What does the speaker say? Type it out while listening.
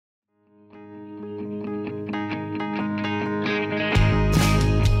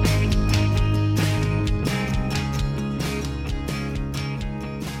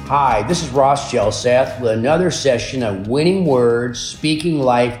Hi, this is Ross Gelseth with another session of Winning Words, Speaking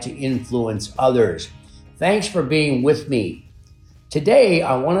Life to Influence Others. Thanks for being with me. Today,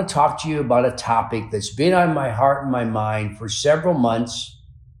 I want to talk to you about a topic that's been on my heart and my mind for several months,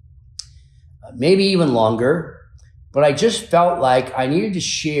 maybe even longer, but I just felt like I needed to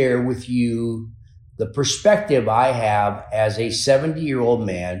share with you the perspective I have as a 70-year-old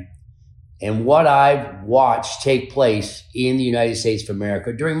man and what I've watched take place in the United States of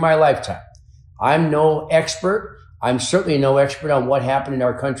America during my lifetime. I'm no expert. I'm certainly no expert on what happened in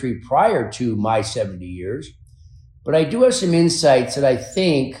our country prior to my 70 years, but I do have some insights that I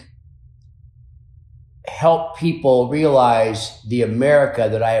think help people realize the America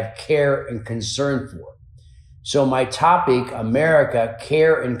that I have care and concern for. So my topic, America,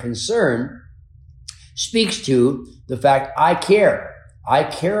 Care and Concern, speaks to the fact I care. I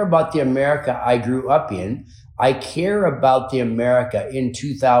care about the America I grew up in. I care about the America in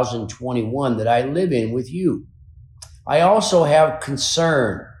 2021 that I live in with you. I also have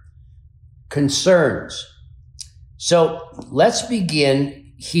concerns. So let's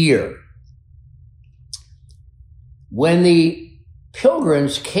begin here. When the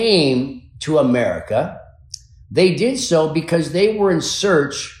Pilgrims came to America, they did so because they were in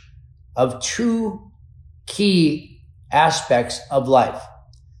search of two key aspects of life.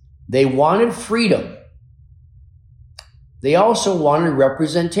 They wanted freedom. They also wanted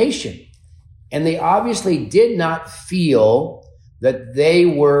representation. And they obviously did not feel that they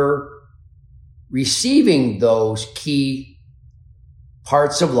were receiving those key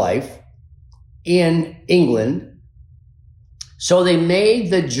parts of life in England. So they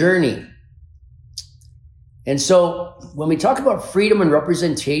made the journey. And so when we talk about freedom and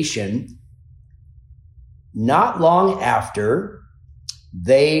representation, not long after,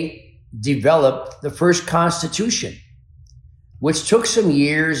 they developed the first Constitution, which took some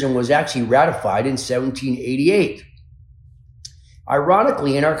years and was actually ratified in 1788.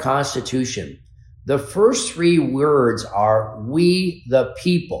 Ironically, in our Constitution, the first three words are "we the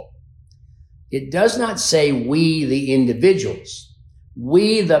people." It does not say "we the individuals,"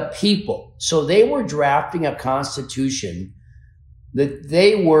 "we the people." So they were drafting a Constitution that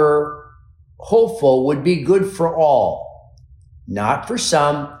they were hopeful would be good for all, not for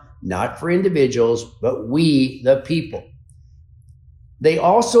some, not for individuals, but we the people. They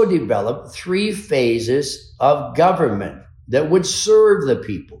also developed three phases of government that would serve the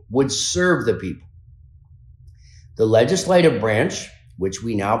people, The legislative branch, which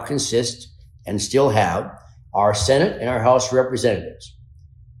we now consist and still have, our Senate and our House of Representatives.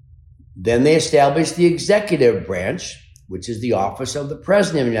 Then they established the executive branch, which is the office of the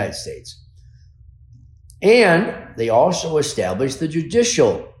President of the United States. And they also established the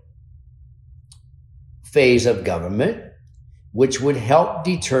judicial phase of government, which would help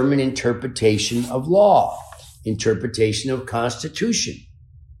determine interpretation of law, interpretation of Constitution.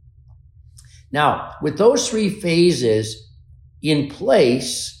 Now, with those three phases in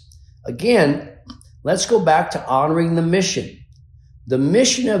place, again, let's go back to honoring the mission. The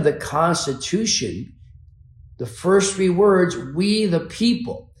mission of the Constitution, the first three words, "we the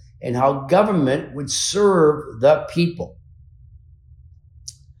people," and how government would serve the people.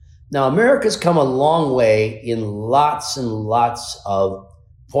 Now, America's come a long way in lots and lots of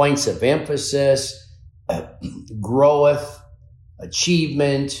points of emphasis, growth,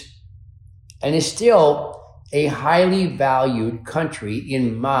 achievement, and is still a highly valued country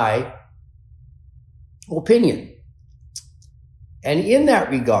in my opinion. And in that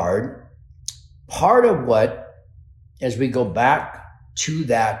regard, part of what, as we go back to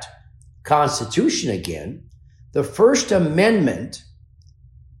that Constitution again, the First Amendment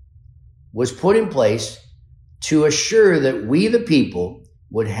was put in place to assure that we, the people,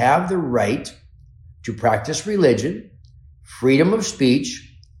 would have the right to practice religion, freedom of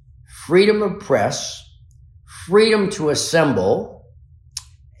speech, freedom of press, freedom to assemble,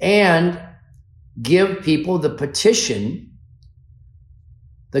 and give people the petition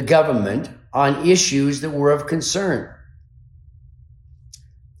the government on issues that were of concern.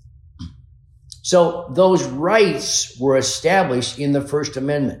 So those rights were established in the First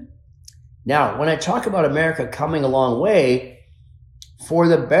Amendment. Now, when I talk about America coming a long way, for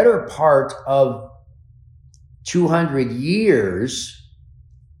the better part of 200 years,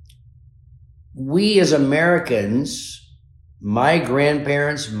 we as Americans, my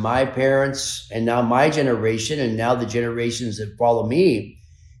grandparents, my parents, and now my generation, and now the generations that follow me,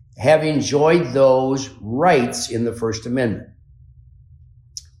 have enjoyed those rights in the First Amendment.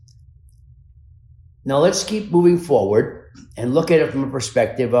 Now let's keep moving forward and look at it from a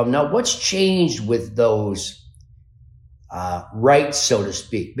perspective of, now what's changed with those rights, so to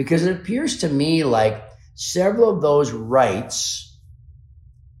speak, because it appears to me like several of those rights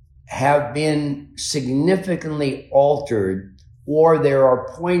have been significantly altered, or there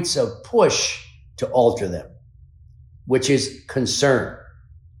are points of push to alter them, which is concern,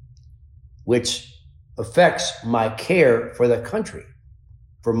 which affects my care for the country,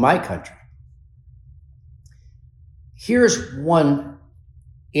 for my country. Here's one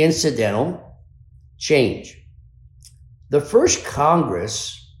incidental change. The first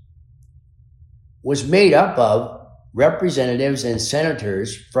Congress was made up of representatives and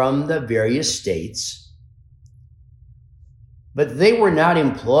senators from the various states, but they were not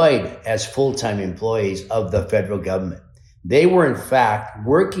employed as full-time employees of the federal government. They were, in fact,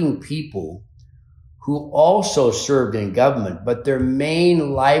 working people who also served in government, but their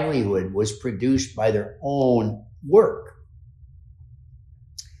main livelihood was produced by their own work.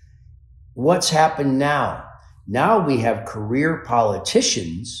 What's happened now? Now we have career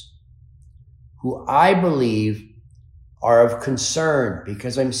politicians who I believe are of concern,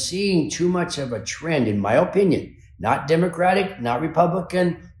 because I'm seeing too much of a trend, in my opinion, not Democratic, not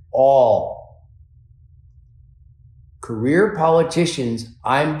Republican, all career politicians.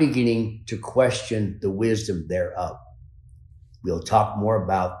 I'm beginning to question the wisdom thereof. We'll talk more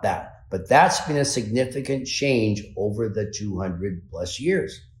about that, but that's been a significant change over the 200 plus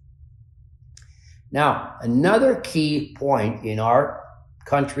years. Now, another key point in our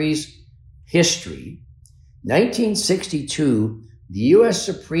country's history, 1962, the U.S.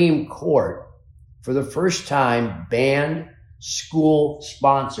 Supreme Court, for the first time, banned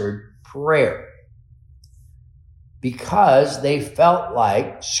school-sponsored prayer because they felt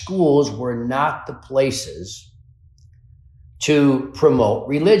like schools were not the places to promote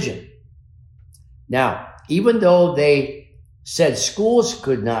religion. Now, even though they said schools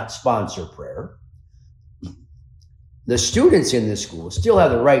could not sponsor prayer, the students in the school still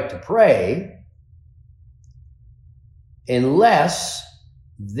have the right to pray, unless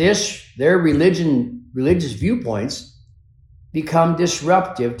their religious viewpoints become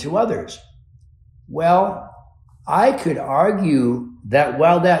disruptive to others. Well, I could argue that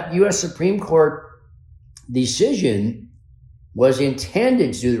while that U.S. Supreme Court decision was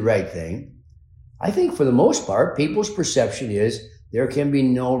intended to do the right thing, I think for the most part, people's perception is there can be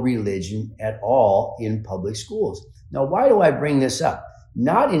no religion at all in public schools. Now, why do I bring this up?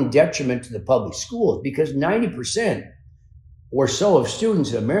 Not in detriment to the public schools, because 90% or so of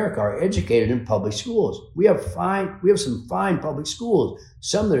students in America are educated in public schools. We have some fine public schools,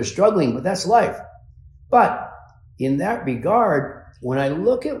 some that are struggling, but that's life. But in that regard, when I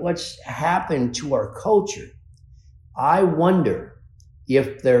look at what's happened to our culture, I wonder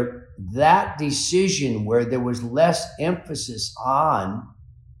if that decision where there was less emphasis on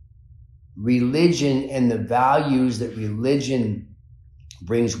religion and the values that religion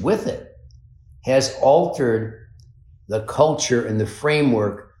brings with it has altered the culture and the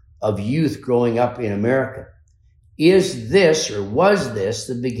framework of youth growing up in America. Is this, or was this,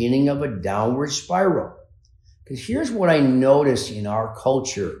 the beginning of a downward spiral? Because here's what I notice in our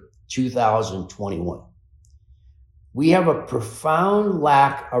culture, 2021. We have a profound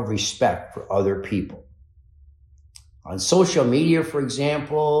lack of respect for other people. On social media, for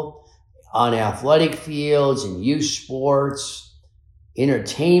example, on athletic fields, in youth sports,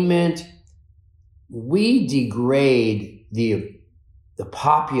 entertainment, we degrade the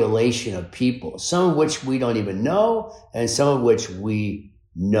population of people, some of which we don't even know, and some of which we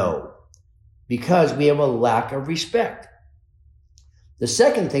know, because we have a lack of respect. The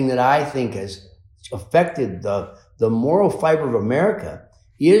second thing that I think has affected the moral fiber of America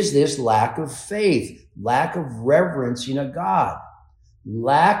is this lack of faith, lack of reverence in a God,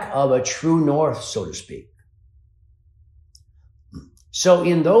 lack of a true north, so to speak. So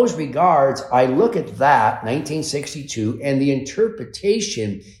in those regards, I look at that, 1962, and the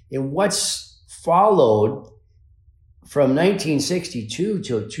interpretation in what's followed from 1962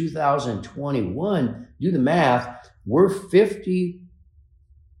 till 2021, do the math, we're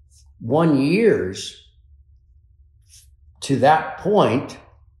 51 years to that point,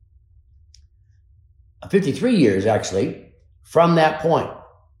 53 years actually, from that point.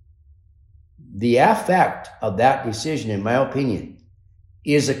 The effect of that decision, in my opinion,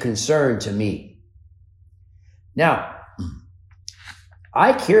 is a concern to me. Now,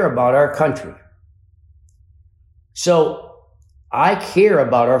 I care about our country. So I care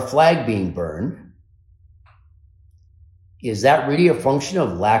about our flag being burned. Is that really a function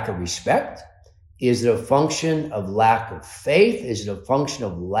of lack of respect? Is it a function of lack of faith? Is it a function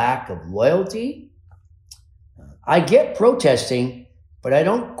of lack of loyalty? I get protesting, but I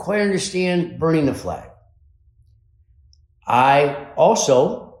don't quite understand burning the flag. I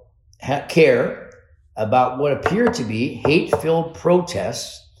also care about what appear to be hate-filled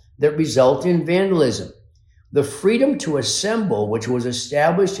protests that result in vandalism. The freedom to assemble, which was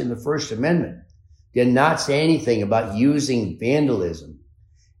established in the First Amendment, did not say anything about using vandalism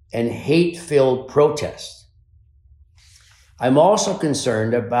and hate-filled protests. I'm also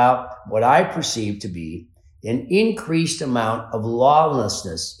concerned about what I perceive to be an increased amount of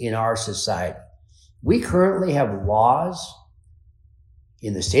lawlessness in our society. We currently have laws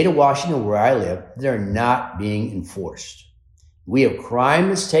in the state of Washington, where I live, that are not being enforced. We have crime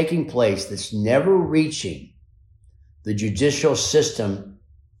that's taking place that's never reaching the judicial system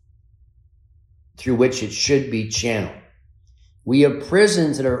through which it should be channeled. We have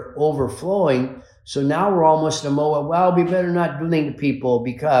prisons that are overflowing, so now we're almost in a mode, well, we better not do anything to people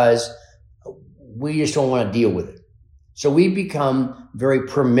because we just don't want to deal with it. So we become very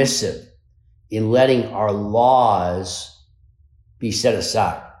permissive in letting our laws be set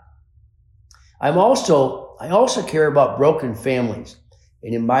aside. I also care about broken families.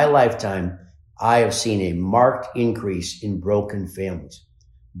 And in my lifetime, I have seen a marked increase in broken families.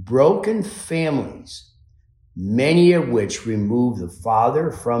 Broken families, many of which remove the father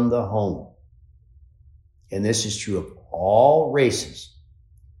from the home. And this is true of all races.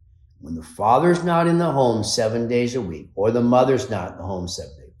 When the father's not in the home 7 days a week, or the mother's not in the home 7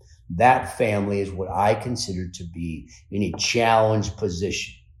 days, that family is what I consider to be in a challenged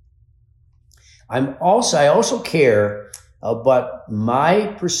position. I also care about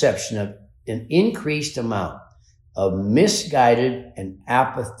my perception of an increased amount of misguided and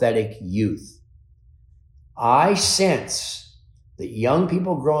apathetic youth. I sense that young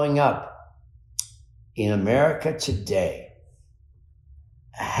people growing up in America today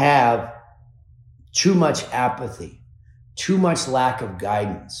have too much apathy, too much lack of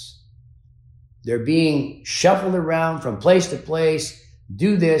guidance. They're being shuffled around from place to place,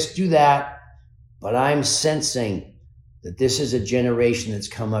 do this, do that. But I'm sensing that this is a generation that's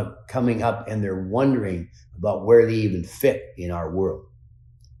coming up and they're wondering about where they even fit in our world.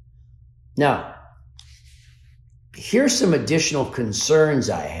 Now, here's some additional concerns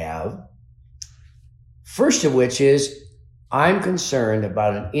I have. First of which is I'm concerned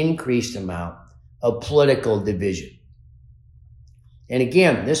about an increased amount of political division. And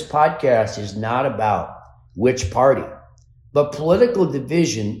again, this podcast is not about which party, but political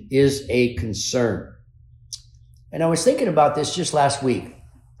division is a concern. And I was thinking about this just last week.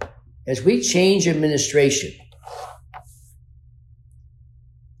 As we change administration,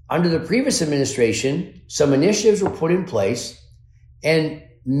 under the previous administration, some initiatives were put in place and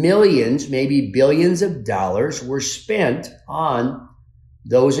millions, maybe billions of dollars were spent on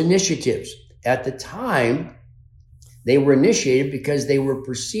those initiatives. At the time, they were initiated because they were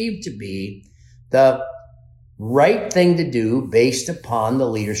perceived to be the right thing to do based upon the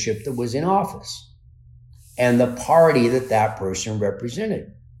leadership that was in office and the party that that person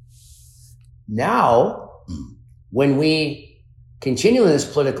represented. Now, when we continue in this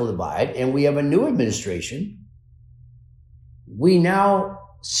political divide and we have a new administration, we now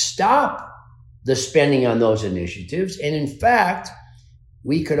stop the spending on those initiatives. And in fact,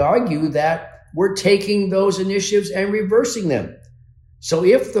 we could argue that we're taking those initiatives and reversing them. So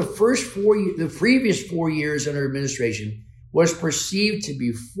if the previous 4 years under administration was perceived to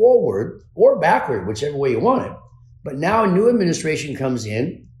be forward or backward, whichever way you want it, but now a new administration comes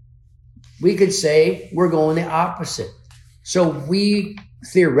in, we could say we're going the opposite. So we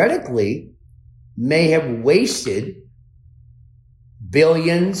theoretically may have wasted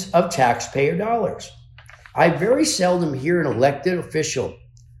billions of taxpayer dollars. I very seldom hear an elected official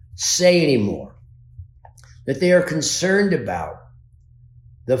say anymore that they are concerned about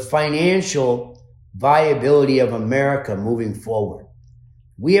the financial viability of America moving forward.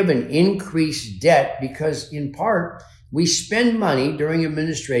 We have an increased debt because, in part, we spend money during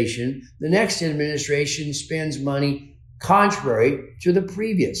administration. The next administration spends money contrary to the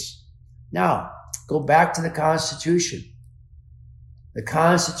previous. Now, go back to the Constitution. The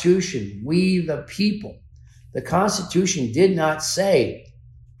Constitution, we the people. The Constitution did not say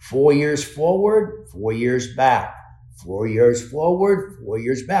 4 years forward, 4 years back, 4 years forward, 4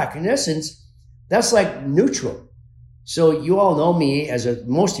 years back. In essence, that's like neutral. So you all know me,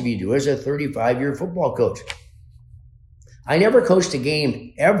 most of you do, as a 35-year football coach. I never coached a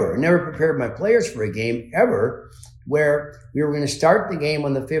game ever, never prepared my players for a game ever, where we were going to start the game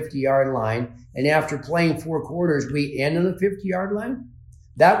on the 50-yard line, and after playing 4 quarters, we end on the 50-yard line.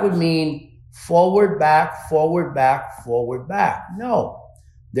 That would mean forward, back, forward, back, forward, back. No.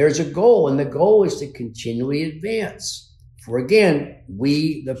 There's a goal, and the goal is to continually advance for, again,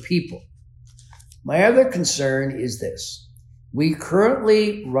 we the people. My other concern is this. We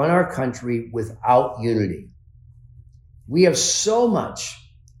currently run our country without unity. We have so much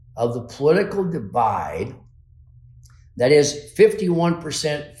of the political divide that is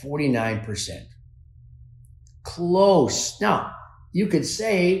 51%, 49%. Close. Now, you could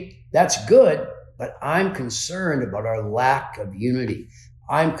say that's good, but I'm concerned about our lack of unity.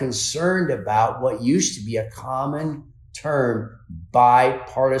 I'm concerned about what used to be a common term,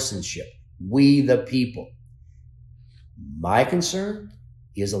 bipartisanship. We the people. My concern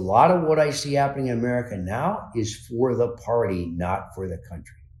is a lot of what I see happening in America now is for the party, not for the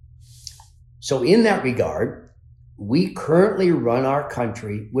country. So in that regard, we currently run our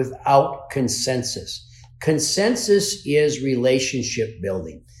country without consensus. Consensus is relationship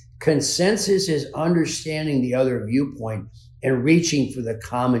building. Consensus is understanding the other viewpoint and reaching for the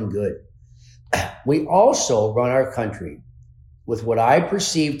common good. We also run our country with what I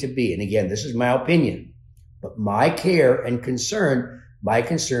perceive to be, and again, this is my opinion, but my concern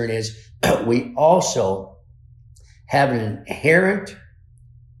is we also have an inherent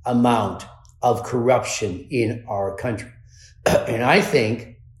amount of corruption in our country. And I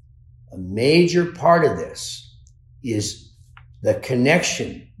think a major part of this is the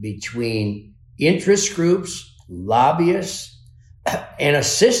connection between interest groups, lobbyists, and a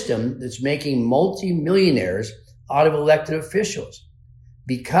system that's making multimillionaires out of elected officials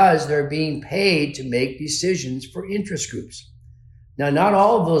because they're being paid to make decisions for interest groups. Now, not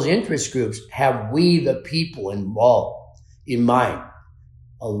all of those interest groups have we the people involved in mind.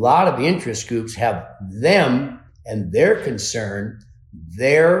 A lot of interest groups have them and their concern,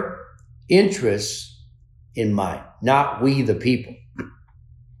 their interests in mind, not we the people.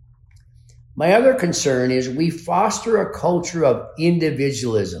 My other concern is we foster a culture of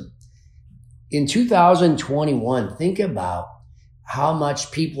individualism. In 2021, think about how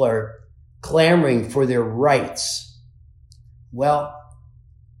much people are clamoring for their rights. Well,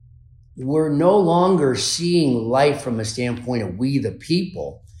 we're no longer seeing life from a standpoint of we the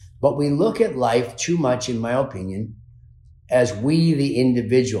people, but we look at life too much, in my opinion, as we the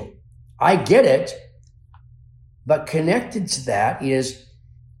individual. I get it, but connected to that is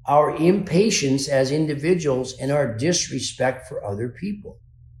our impatience as individuals and our disrespect for other people.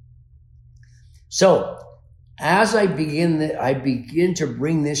 So, as I begin to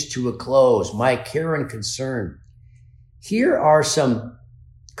bring this to a close, my care and concern, here are some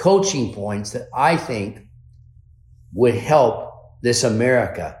coaching points that I think would help this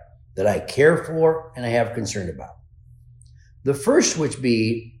America that I care for and I have concern about. The first would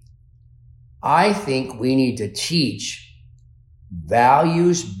be, I think we need to teach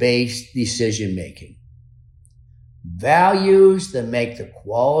values-based decision-making. Values that make the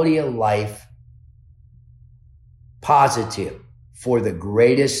quality of life positive for the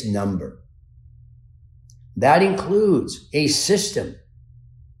greatest number. That includes a system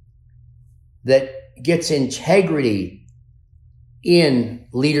that gets integrity in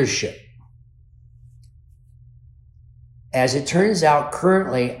leadership. As it turns out,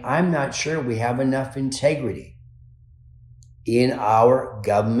 currently, I'm not sure we have enough integrity in our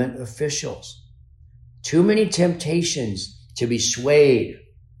government officials. Too many temptations to be swayed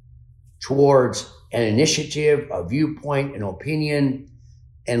towards an initiative, a viewpoint, an opinion,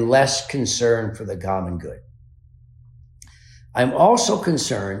 and less concern for the common good. I'm also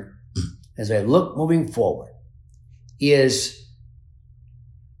concerned, as I look moving forward, is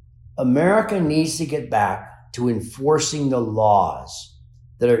America needs to get back to enforcing the laws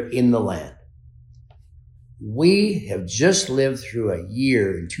that are in the land. We have just lived through a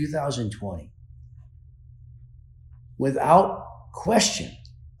year in 2020, without question,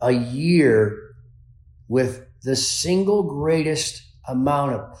 a year with the single greatest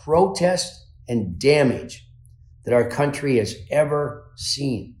amount of protest and damage that our country has ever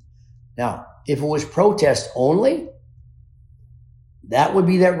seen. Now, if it was protest only, that would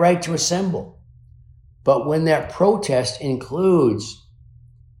be that right to assemble. But when that protest includes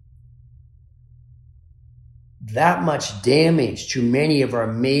that much damage to many of our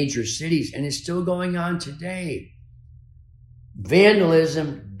major cities, and it's still going on today,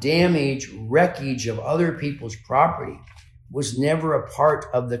 vandalism, damage, wreckage of other people's property was never a part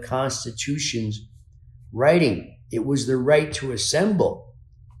of the Constitution's writing. It was the right to assemble.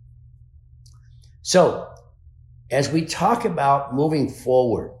 So, as we talk about moving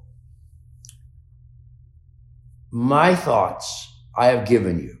forward, my thoughts I have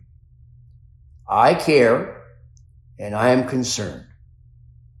given you. I care and I am concerned.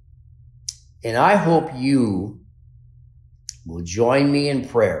 And I hope you will join me in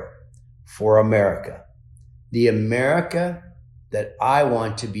prayer for America, the America that I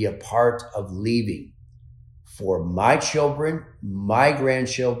want to be a part of leaving for my children, my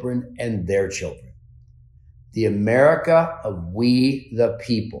grandchildren, and their children. The America of we the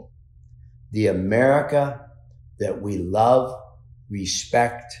people. The America that we love,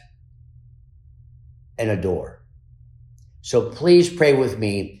 respect, and adore. So please pray with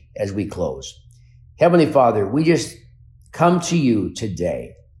me as we close. Heavenly Father, we just come to you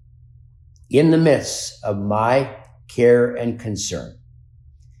today in the midst of my care and concern.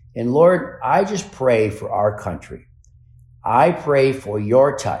 And Lord, I just pray for our country. I pray for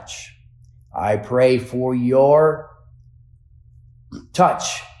your touch. I pray for your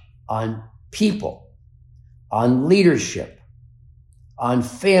touch on people, on leadership, on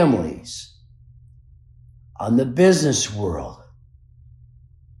families, on the business world.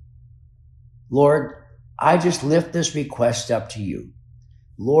 Lord, I just lift this request up to you.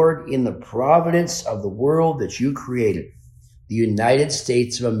 Lord, in the providence of the world that you created, the United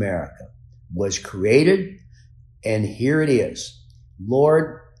States of America was created, and here it is.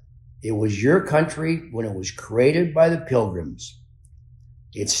 Lord, it was your country when it was created by the Pilgrims.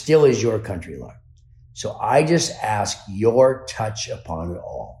 It still is your country, Lord. So I just ask your touch upon it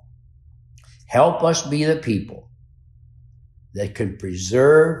all. Help us be the people that can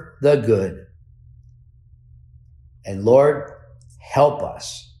preserve the good. And Lord, help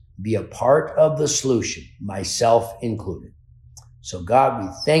us be a part of the solution, myself included. So God, we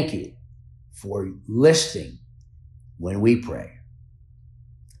thank you for listening when we pray.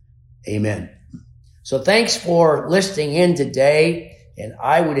 Amen. So thanks for listening in today. And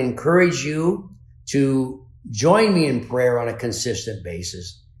I would encourage you to join me in prayer on a consistent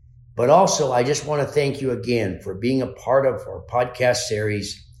basis. But also, I just want to thank you again for being a part of our podcast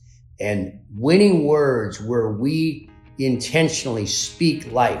series and Winning Words, where we intentionally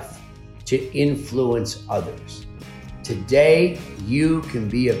speak life to influence others. Today, you can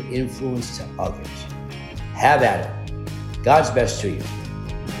be of influence to others. Have at it. God's best to you.